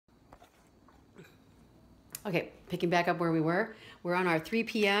Okay, picking back up where we were. We're on our 3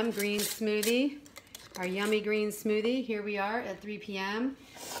 p.m. green smoothie, our yummy green smoothie. Here we are at 3 p.m.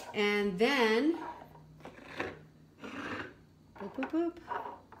 And then, boop, boop, boop.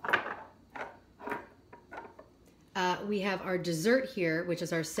 We have our dessert here, which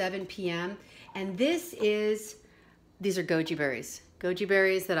is our 7 p.m. And these are goji berries. Goji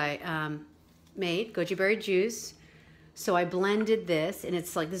berries that I made, goji berry juice. So I blended this, and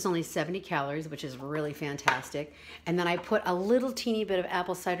it's like, this is only 70 calories, which is really fantastic. And then I put a little teeny bit of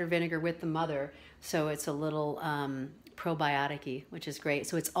apple cider vinegar with the mother, so it's a little probiotic-y, which is great.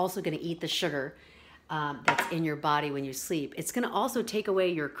 So it's also gonna eat the sugar that's in your body when you sleep. It's gonna also take away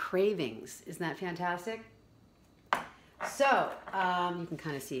your cravings. Isn't that fantastic? So you can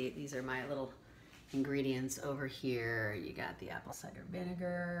kind of see, these are my little ingredients over here. You got the apple cider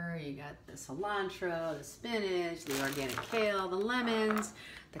vinegar, you got the cilantro, the spinach, the organic kale, the lemons,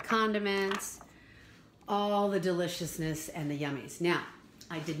 the condiments, all the deliciousness and the yummies. Now,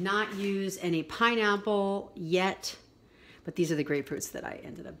 I did not use any pineapple yet, but these are the grapefruits that I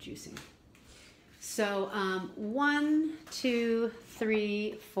ended up juicing. So 1, 2,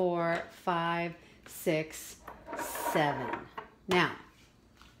 3, 4, 5, 6, 7. Now,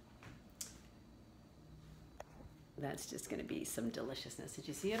 that's just going to be some deliciousness. Did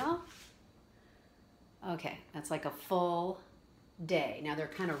you see it all? Okay, that's like a full day. Now they're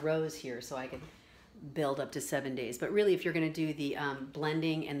kind of rows here, so I could build up to 7 days. But really, if you're going to do the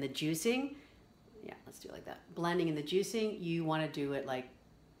blending and the juicing, yeah, let's do it like that. Blending and the juicing, you want to do it like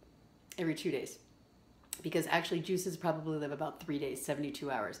every 2 days. Because actually juices probably live about 3 days,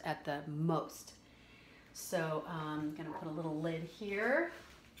 72 hours at the most. So I'm going to put a little lid here.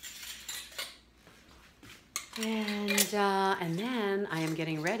 And then I am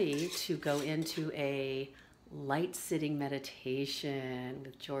getting ready to go into a light sitting meditation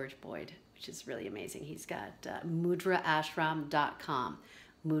with George Boyd, which is really amazing. He's got mudraashram.com,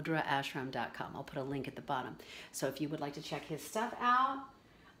 mudraashram.com. I'll put a link at the bottom. So if you would like to check his stuff out.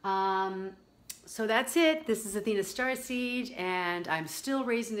 So that's it. This is Athena StarSeed, and I'm still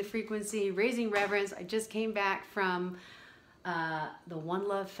raising the frequency, raising reverence. I just came back from the One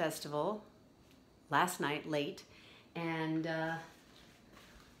Love Festival last night, late, and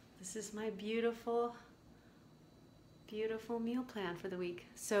this is my beautiful, beautiful meal plan for the week.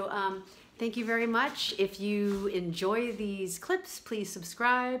 So thank you very much. If you enjoy these clips, please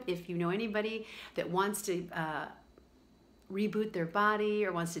subscribe. If you know anybody that wants to reboot their body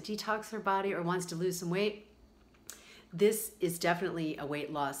or wants to detox their body or wants to lose some weight, this is definitely a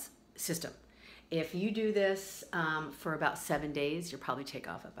weight loss system. If you do this for about 7 days, you'll probably take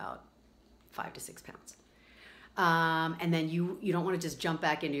off about 5 to 6 pounds. And then you don't want to just jump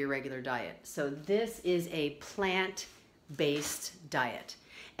back into your regular diet. So this is a plant-based diet.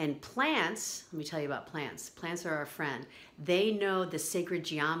 And plants, let me tell you about plants. Plants are our friend. They know the sacred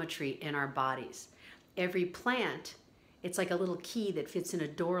geometry in our bodies. Every plant, it's like a little key that fits in a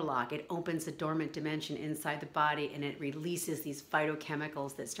door lock. It opens the dormant dimension inside the body, and it releases these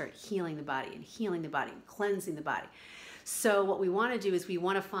phytochemicals that start healing the body and cleansing the body. So what we want to do is we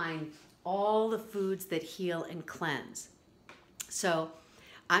want to find all the foods that heal and cleanse. So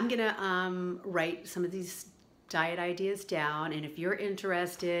I'm gonna write some of these diet ideas down, and if you're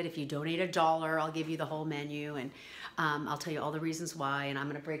interested, if you donate $1, I'll give you the whole menu, and I'll tell you all the reasons why, and I'm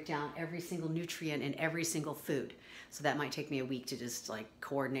gonna break down every single nutrient in every single food. So that might take me a week to just like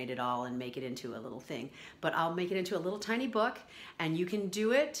coordinate it all and make it into a little thing. But I'll make it into a little tiny book, and you can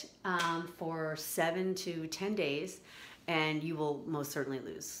do it for 7 to 10 days, and you will most certainly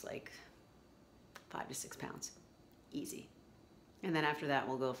lose like 5 to 6 pounds, easy. And then after that,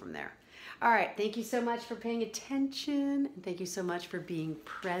 we'll go from there. All right, thank you so much for paying attention. And thank you so much for being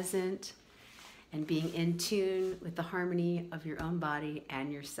present and being in tune with the harmony of your own body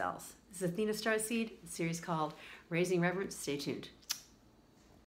and your cells. This is Athena StarSeed, a series called Raising Reverence. Stay tuned.